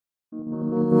Hi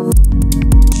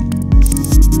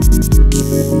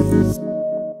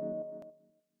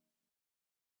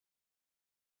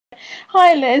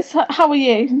Liz, how are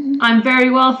you? I'm very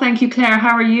well, thank you, Claire.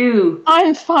 How are you?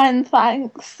 I'm fine,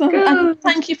 thanks. And Good.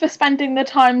 thank you for spending the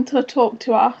time to talk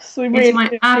to us. We It's really my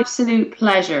do. absolute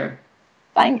pleasure.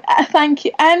 Thank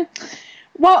you.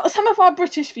 Well, some of our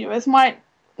British viewers might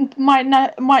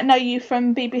know you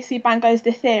from BBC Bango's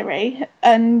The Theory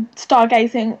and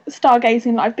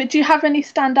Stargazing Live. But do you have any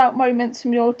standout moments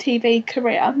from your TV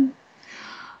career?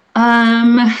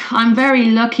 I'm very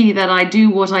lucky that I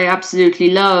do what I absolutely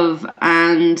love,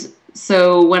 and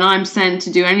so when I'm sent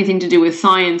to do anything to do with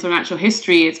science or natural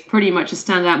history, it's pretty much a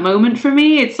standout moment for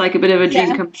me. It's like a bit of a dream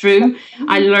Yeah. come true.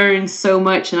 I learn so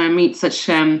much, and I meet such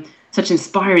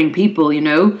inspiring people, you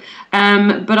know.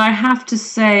 But I have to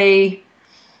say,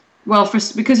 well,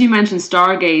 because you mentioned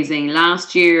stargazing,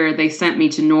 last year they sent me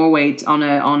to Norway on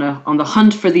the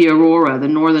hunt for the aurora, the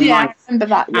northern Yeah, I lights, remember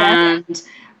that. Yeah. and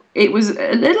it was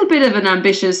a little bit of an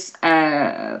ambitious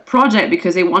project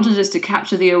because they wanted us to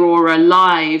capture the aurora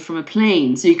live from a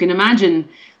plane. So you can imagine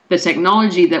the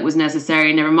technology that was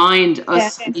necessary. Never mind Yeah,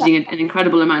 us needing exactly. an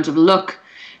incredible amount of luck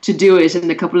to do it.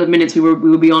 In a couple of minutes, we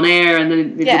would be on air, and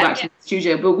then they'd go Yeah. back to the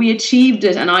studio. But we achieved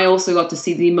it, and I also got to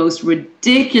see the most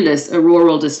ridiculous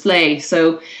auroral display.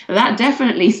 So that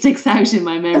definitely sticks out in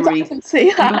my I memory. can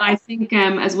see But that. I think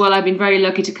as well, I've been very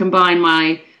lucky to combine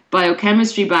my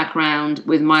biochemistry background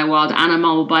with my wild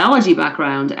animal biology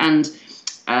background, and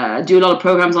do a lot of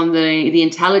programs on the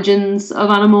intelligence of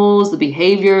animals, the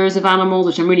behaviors of animals,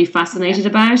 which I'm really fascinated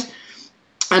about.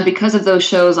 And because of those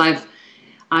shows, I've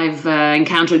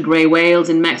encountered grey whales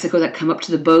in Mexico that come up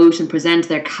to the boat and present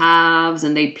their calves,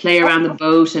 and they play around the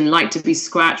boat and like to be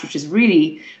scratched, which is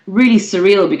really, really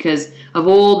surreal because of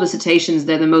all the cetaceans,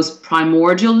 they're the most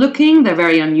primordial looking. They're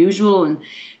very unusual, and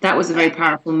that was a very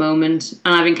powerful moment.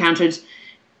 And I've encountered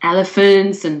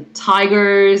elephants and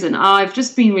tigers, and I've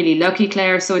just been really lucky,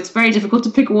 Claire. So it's very difficult to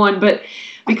pick one, but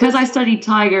because I studied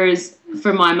tigers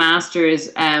for my master's,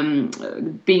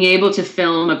 being able to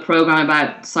film a program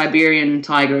about Siberian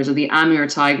tigers or the Amur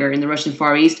tiger in the Russian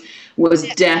Far East was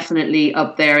definitely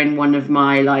up there in one of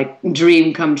my like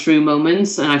dream come true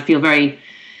moments, and I feel very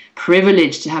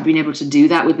privileged to have been able to do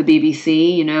that with the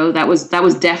BBC. You know, that was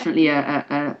definitely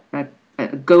a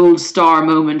gold star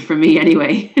moment for me,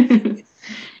 anyway.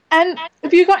 And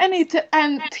have you got any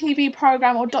TV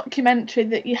program or documentary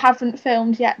that you haven't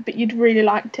filmed yet, but you'd really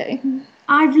like to?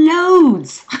 I've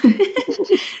loads.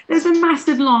 There's a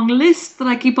massive long list that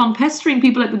I keep on pestering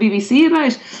people at the BBC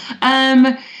about.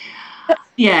 Um,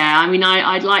 yeah, I mean,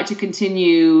 I'd like to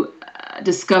continue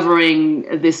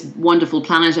discovering this wonderful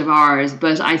planet of ours,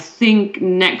 but I think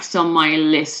next on my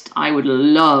list, I would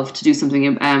love to do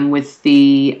something with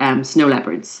the snow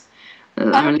leopards.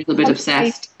 I'm a little bit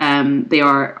obsessed. They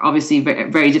are obviously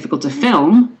very, very difficult to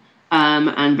film,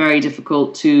 and very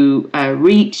difficult to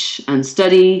reach and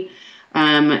study.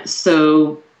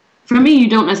 So for me, you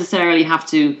don't necessarily have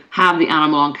to have the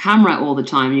animal on camera all the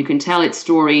time. You can tell its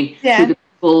story through Yeah. the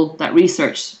people that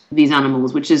research these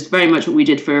animals, which is very much what we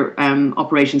did for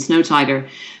Operation Snow Tiger.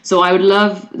 So I would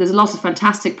love, there's lots of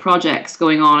fantastic projects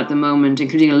going on at the moment,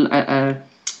 including a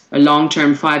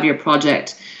long-term 5-year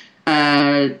project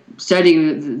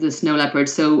studying the snow leopard.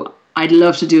 So I'd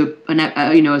love to do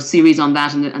a series on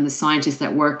that and the scientists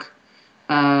that work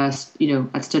at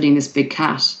studying this big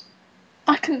cat.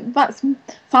 That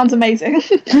sounds amazing.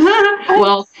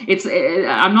 Well,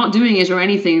 I'm not doing it or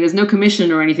anything. There's no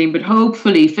commission or anything, but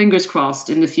hopefully, fingers crossed,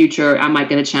 in the future, I might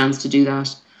get a chance to do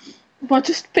that. Well,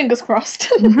 just fingers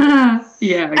crossed.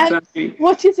 Yeah, exactly.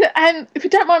 What is it? If you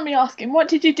don't mind me asking, what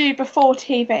did you do before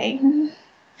TV?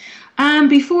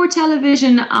 Before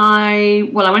television, I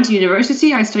went to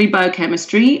university. I studied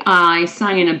biochemistry. I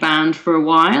sang in a band for a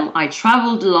while. I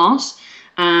travelled a lot,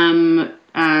 and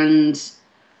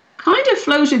kind of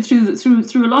floated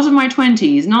through a lot of my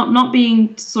 20s, not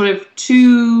being sort of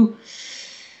too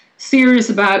serious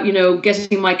about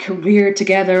getting my career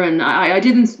together, and I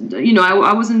didn't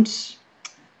I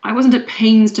wasn't at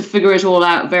pains to figure it all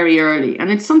out very early, and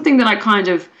it's something that I kind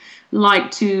of like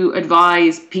to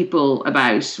advise people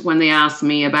about when they ask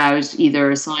me about either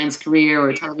a science career or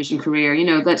a television career,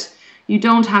 that you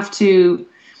don't have to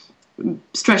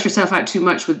stress yourself out too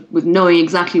much with knowing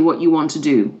exactly what you want to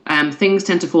do. Things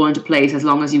tend to fall into place as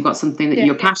long as you've got something that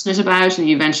you're passionate about and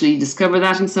you eventually discover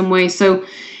that in some way. So,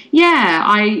 yeah,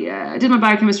 I did my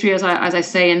biochemistry, as I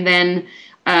say, and then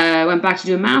went back to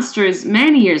do a master's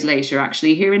many years later,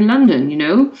 actually, here in London,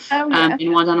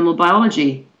 in wild animal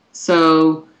biology.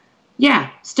 So, yeah,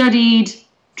 studied,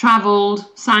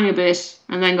 travelled, sang a bit,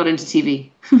 and then got into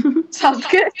TV. Sounds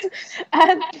good.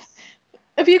 Um,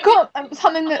 have you got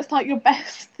something that's like your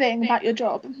best thing about your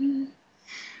job?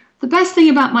 The best thing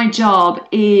about my job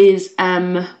is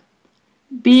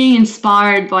being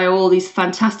inspired by all these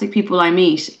fantastic people I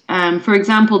meet. For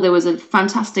example, there was a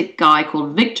fantastic guy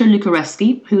called Viktor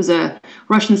Lukareski, who's a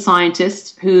Russian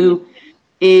scientist who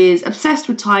is obsessed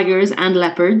with tigers and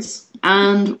leopards,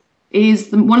 and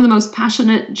is one of the most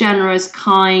passionate, generous,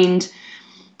 kind,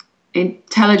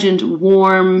 intelligent,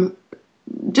 warm,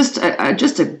 just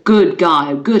a good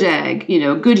guy, a good egg,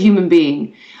 a good human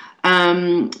being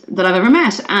that I've ever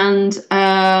met. And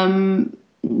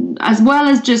as well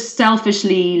as just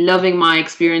selfishly loving my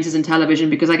experiences in television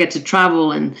because I get to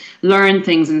travel and learn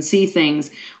things and see things,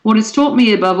 what it's taught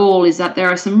me above all is that there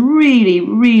are some really,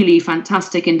 really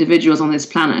fantastic individuals on this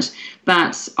planet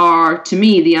that are, to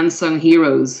me, the unsung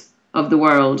heroes of the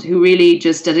world, who really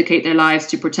just dedicate their lives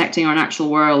to protecting our natural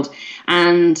world.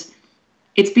 And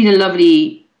it's been a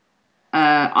lovely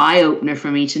eye-opener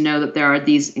for me to know that there are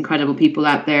these incredible people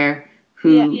out there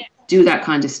who do that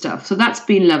kind of stuff. So that's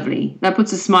been lovely. That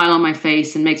puts a smile on my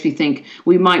face and makes me think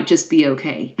we might just be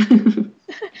okay.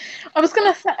 I was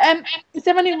going to say, is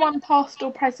there any one past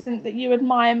or present that you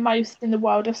admire most in the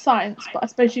world of science? But I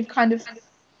suppose you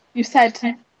said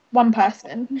one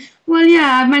person. Well,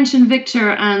 yeah, I've mentioned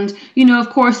Victor, and of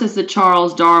course there's the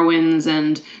Charles Darwins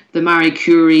and the Marie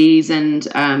Curies and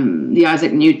the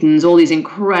Isaac Newtons, all these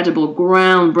incredible,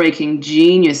 groundbreaking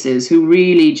geniuses who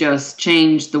really just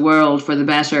changed the world for the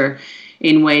better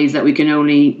in ways that we can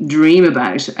only dream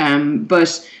about.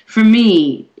 But for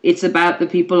me, it's about the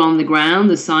people on the ground,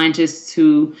 the scientists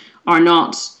who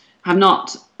have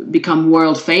not become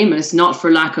world famous, not for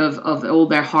lack of all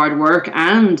their hard work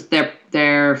and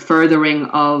their furthering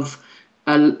of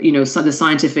the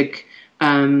scientific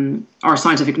our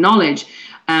scientific knowledge,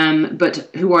 but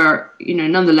who are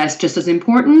nonetheless just as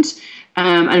important.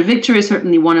 And Victor is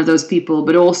certainly one of those people.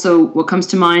 But also, what comes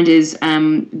to mind is,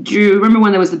 do you remember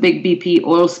when there was the big BP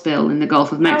oil spill in the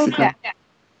Gulf of Mexico? Oh,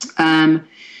 yeah.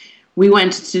 We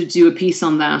went to do a piece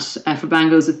on that for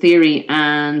Bango's A Theory,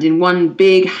 and in one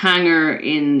big hangar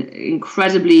in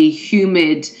incredibly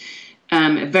humid,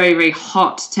 very, very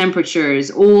hot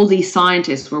temperatures, all these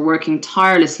scientists were working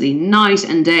tirelessly night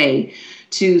and day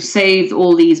to save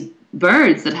all these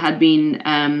birds that had been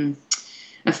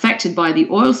affected by the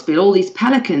oil spill, all these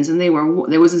pelicans, and there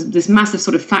was this massive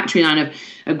sort of factory line of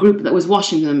a group that was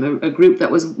washing them, a group that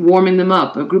was warming them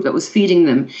up, a group that was feeding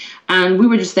them, and we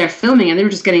were just there filming, and they were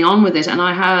just getting on with it. And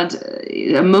I had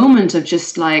a moment of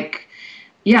just like,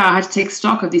 I had to take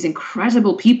stock of these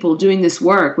incredible people doing this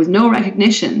work with no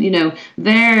recognition.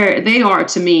 They are,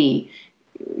 to me,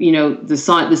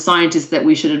 the scientists that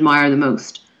we should admire the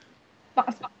most.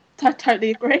 I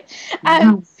totally agree.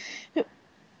 I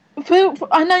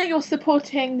know you're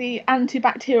supporting the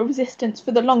antibacterial resistance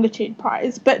for the Longitude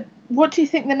Prize, but what do you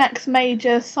think the next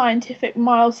major scientific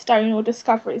milestone or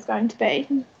discovery is going to be?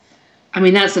 I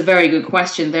mean, that's a very good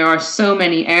question. There are so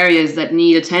many areas that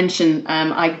need attention.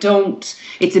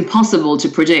 It's impossible to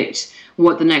predict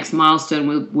what the next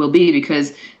milestone will be,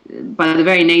 because by the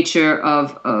very nature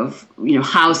of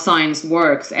how science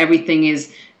works, everything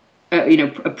is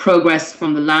a progress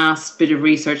from the last bit of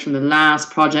research, from the last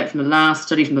project, from the last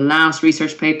study, from the last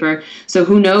research paper. So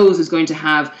who knows who's going to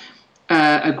have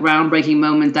a groundbreaking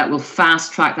moment that will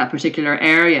fast track that particular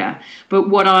area. But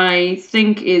what I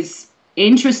think is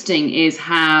interesting is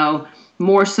how,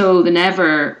 more so than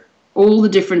ever, all the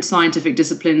different scientific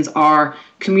disciplines are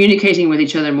communicating with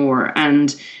each other more.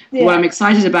 And what I'm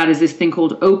excited about is this thing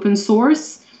called open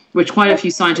source, which quite a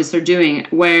few scientists are doing,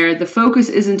 where the focus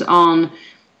isn't on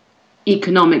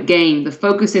economic gain. The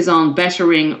focus is on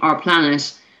bettering our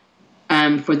planet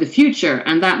for the future.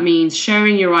 And that means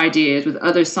sharing your ideas with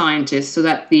other scientists so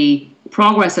that the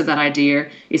progress of that idea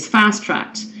is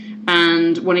fast-tracked.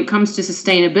 And when it comes to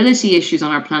sustainability issues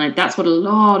on our planet, that's what a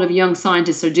lot of young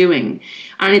scientists are doing.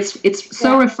 And it's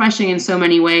so refreshing in so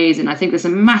many ways. And I think there's a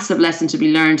massive lesson to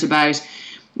be learned about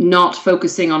not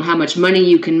focusing on how much money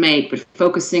you can make, but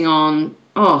focusing on,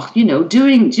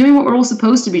 doing what we're all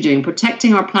supposed to be doing,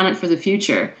 protecting our planet for the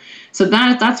future. So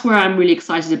that's where I'm really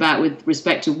excited about with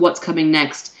respect to what's coming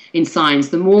next in science.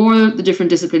 The more the different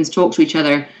disciplines talk to each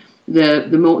other,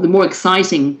 the more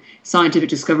exciting scientific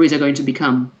discoveries are going to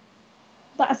become.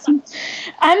 That's in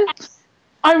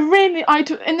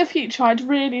the future, I'd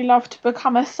really love to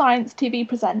become a science TV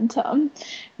presenter.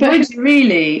 But would you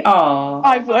really? Oh,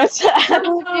 I would.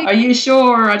 Are you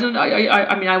sure? I don't know.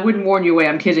 I mean, I wouldn't warn you away.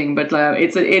 I'm kidding, but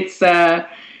it's a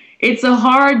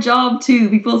hard job too.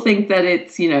 People think that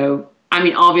it's I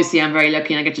mean, obviously, I'm very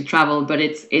lucky and I get to travel, but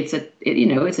it's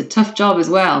a tough job as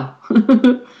well.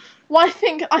 Well, I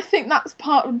think that's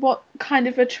part of what kind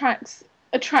of attracts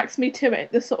me to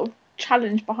it, the sort of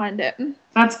challenge behind it.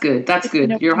 That's good. That's If you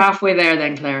know good. You're what halfway there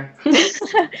then, Claire. I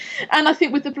mean. And I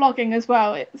think with the blogging as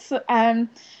well, it's I've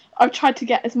tried to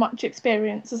get as much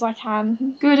experience as I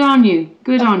can. Good on you.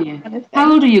 Good on you. Kind of How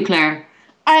thing. old are you, Claire?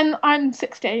 And I'm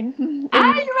 16. You're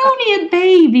only a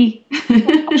baby.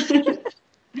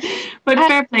 But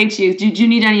fair play to you. Do you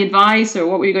need any advice, or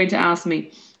what were you going to ask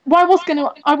me? Well, I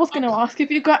was gonna ask if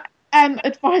you've got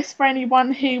advice for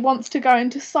anyone who wants to go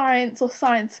into science or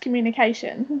science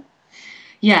communication.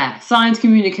 Yeah, science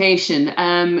communication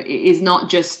is not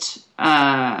just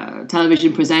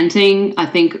television presenting. I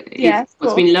think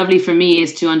what's been lovely for me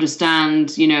is to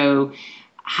understand,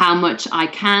 how much I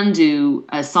can do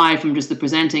aside from just the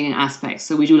presenting aspects.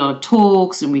 So we do a lot of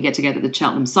talks, and we get together at the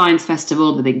Cheltenham Science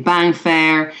Festival, the Big Bang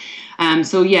Fair.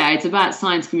 So yeah, it's about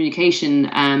science communication.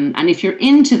 And if you're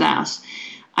into that,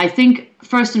 I think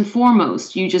first and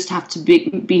foremost, you just have to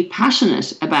be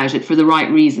passionate about it for the right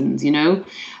reasons, that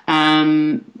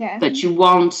you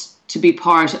want to be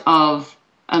part of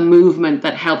a movement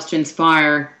that helps to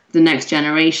inspire the next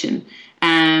generation.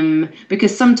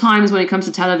 Because sometimes when it comes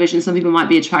to television, some people might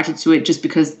be attracted to it just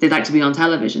because they like to be on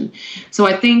television. So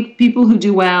I think people who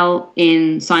do well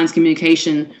in science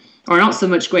communication are not so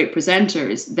much great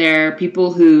presenters. They're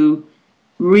people who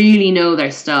really know their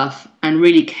stuff and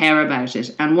really care about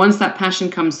it. And once that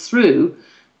passion comes through,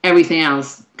 everything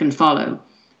else can follow.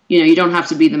 You don't have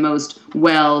to be the most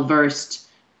well-versed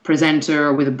presenter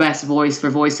or with the best voice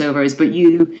for voiceovers, but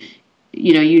you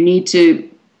need to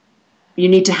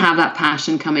have that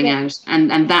passion coming out,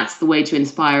 and that's the way to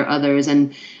inspire others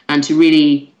and to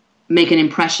really make an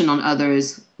impression on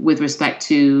others with respect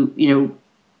to,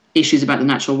 issues about the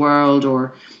natural world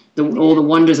or all the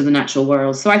wonders of the natural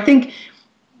world. So I think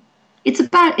it's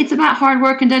about hard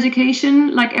work and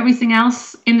dedication, like everything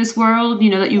else in this world,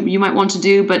 that you might want to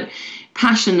do, but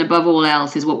passion above all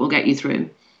else is what will get you through.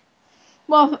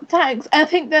 Well, thanks. I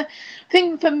think the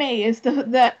thing for me is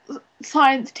the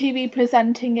science TV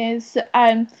presenting is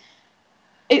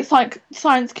it's like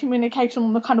science communication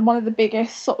on the kind of one of the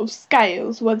biggest sort of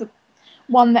scales, where the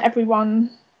one that everyone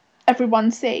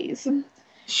sees.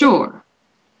 Sure.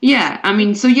 Yeah. I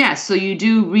mean, so you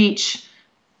do reach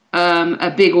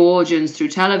a big audience through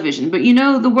television, but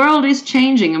the world is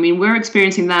changing. I mean, we're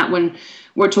experiencing that when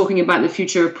we're talking about the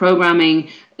future of programming.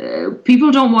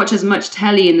 People don't watch as much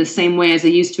telly in the same way as they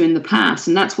used to in the past,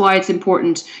 and that's why it's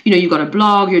important. You've got a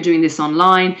blog, you're doing this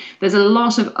online. There's a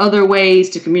lot of other ways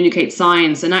to communicate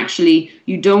science, and actually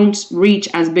you don't reach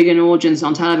as big an audience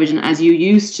on television as you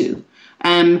used to.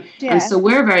 And so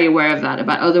we're very aware of that,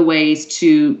 about other ways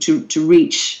to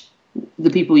reach the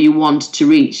people you want to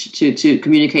reach, to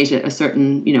communicate a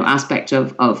certain aspect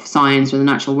of science or the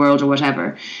natural world or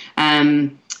whatever.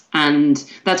 And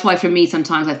that's why for me,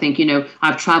 sometimes I think,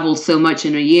 I've traveled so much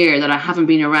in a year that I haven't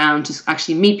been around to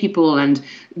actually meet people and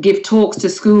give talks to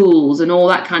schools and all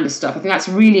that kind of stuff. I think that's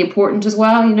really important as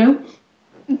well,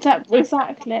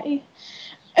 Exactly.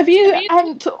 Have you,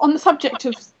 on the subject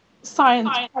of science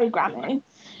programming,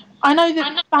 I know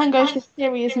that Bango's The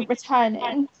Theory isn't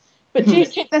returning, but do you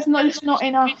think there's not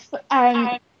enough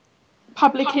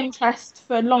public interest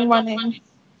for long-running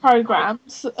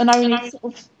programs and only sort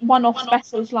of one-off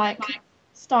specials like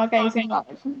Stargazing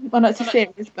Live? Well, no, it's a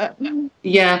series, but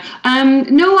yeah.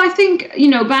 No, I think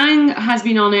Bang has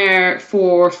been on air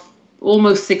for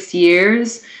almost 6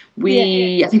 years.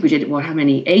 I think we did how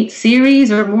many? 8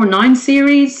 series or more? 9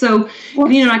 series. So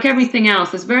like everything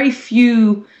else, there's very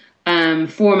few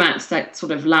formats that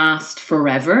sort of last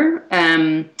forever.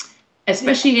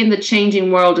 Especially in the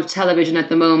changing world of television at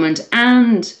the moment,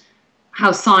 and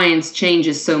how science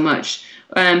changes so much.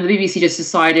 The BBC just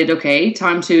decided, okay,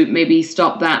 time to maybe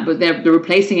stop that, but they're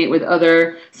replacing it with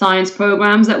other science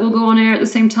programs that will go on air at the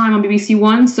same time on BBC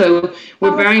One. So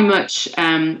we're very much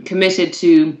committed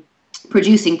to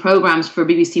producing programs for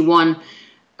BBC One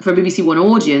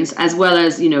audience, as well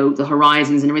as the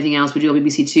Horizons and everything else we do on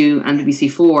BBC Two and BBC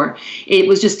Four. It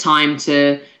was just time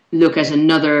to look at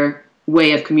another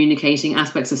way of communicating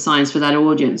aspects of science for that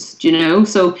audience,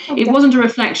 so it wasn't a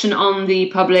reflection on the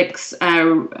public's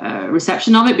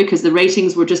reception of it, because the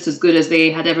ratings were just as good as they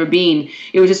had ever been.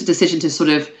 It was just a decision to sort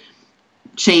of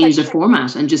change the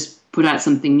format and just put out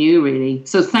something new, really.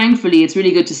 So thankfully it's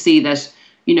really good to see that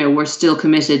we're still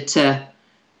committed to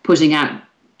putting out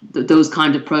those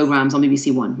kind of programs on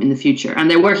BBC One in the future, and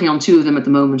they're working on 2 of them at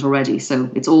the moment already, so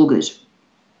it's all good.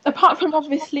 Apart from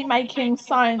obviously making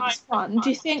science fun,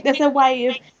 do you think there's a way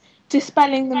of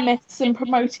dispelling the myths and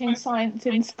promoting science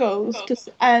in schools to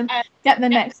get the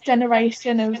next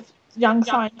generation of young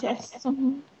scientists?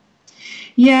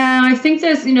 Yeah, I think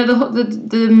there's,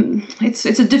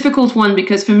 it's a difficult one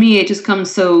because for me it just comes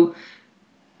so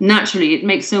naturally. It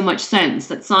makes so much sense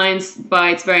that science,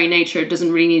 by its very nature,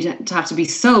 doesn't really need to have to be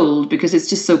sold because it's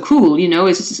just so cool.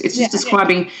 It's just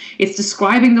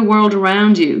describing the world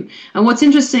around you. And what's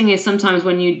interesting is sometimes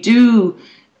when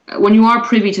you are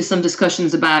privy to some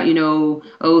discussions about,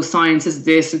 oh, science is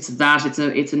this, it's that,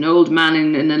 it's an old man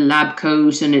in a lab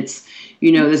coat, and it's,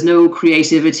 there's no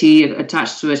creativity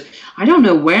attached to it. I don't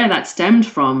know where that stemmed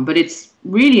from, but it's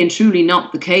really and truly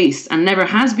not the case, and never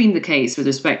has been the case with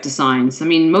respect to science. I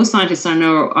mean, most scientists I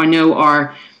know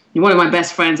are, one of my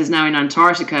best friends is now in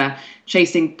Antarctica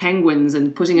chasing penguins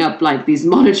and putting up like these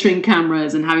monitoring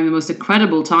cameras and having the most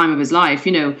incredible time of his life,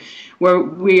 where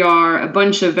we are a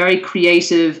bunch of very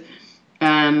creative,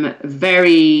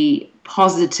 very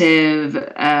positive,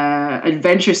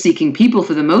 adventure-seeking people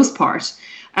for the most part.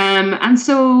 And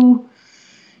so,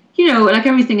 like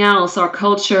everything else, our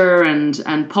culture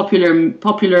and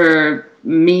popular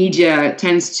media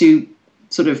tends to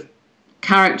sort of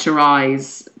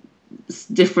characterize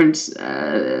different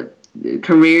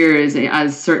careers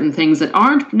as certain things that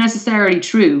aren't necessarily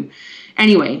true.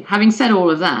 Anyway, having said all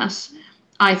of that,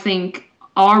 I think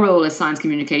our role as science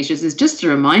communicators is just to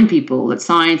remind people that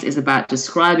science is about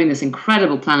describing this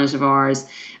incredible planet of ours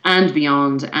and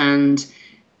beyond. And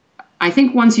I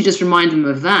think once you just remind them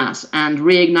of that and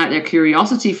reignite their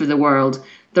curiosity for the world,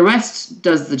 the rest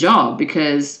does the job,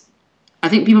 because I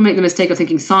think people make the mistake of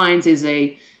thinking science is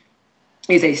a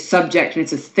subject and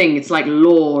it's a thing. It's like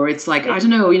law. It's like, I don't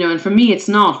know, and for me, it's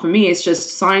not. For me, it's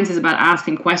just science is about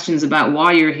asking questions about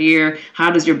why you're here.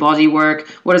 How does your body work?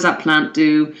 What does that plant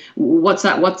do?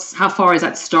 How far is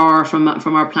that star from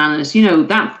our planet?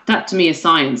 That to me is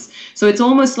science. So it's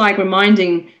almost like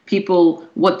reminding people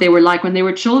what they were like when they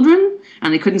were children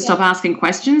and they couldn't stop asking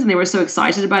questions and they were so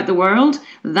excited about the world.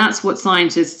 That's what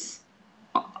scientists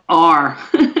are.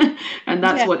 And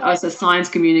that's what us as science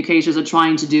communicators are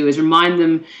trying to do, is remind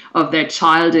them of their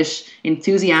childish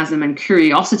enthusiasm and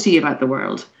curiosity about the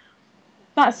world.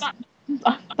 That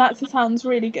sounds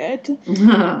really good.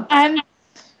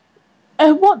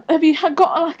 What have you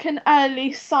got, like an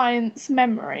early science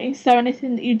memory? So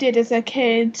anything that you did as a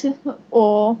kid,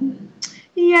 or?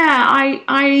 Yeah,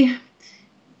 I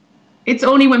it's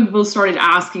only when people started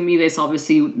asking me this,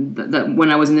 obviously, that when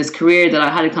I was in this career, that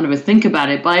I had to kind of think about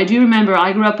it. But I do remember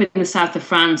I grew up in the south of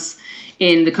France,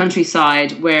 in the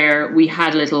countryside, where we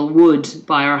had a little wood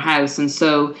by our house. And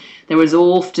so there was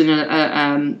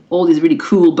often all these really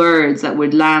cool birds that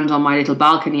would land on my little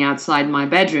balcony outside my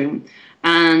bedroom.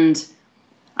 And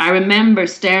I remember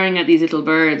staring at these little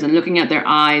birds and looking at their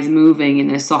eyes moving in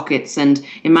their sockets and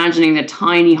imagining their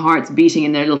tiny hearts beating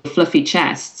in their little fluffy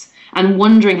chests, and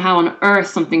wondering how on earth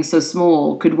something so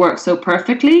small could work so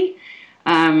perfectly.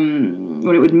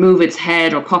 When it would move its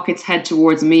head or cock its head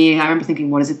towards me, I remember thinking,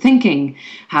 what is it thinking?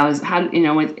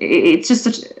 It's just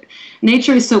such,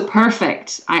 nature is so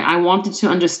perfect. I wanted to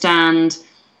understand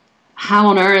how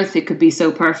on earth it could be so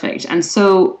perfect and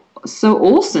so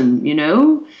awesome,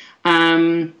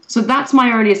 So that's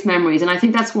my earliest memories, and I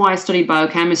think that's why I studied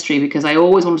biochemistry, because I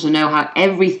always wanted to know how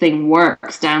everything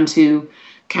works down to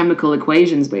chemical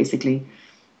equations, basically.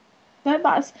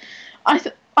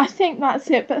 I think that's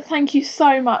it, but thank you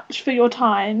so much for your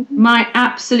time. My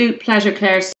absolute pleasure,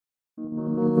 Claire.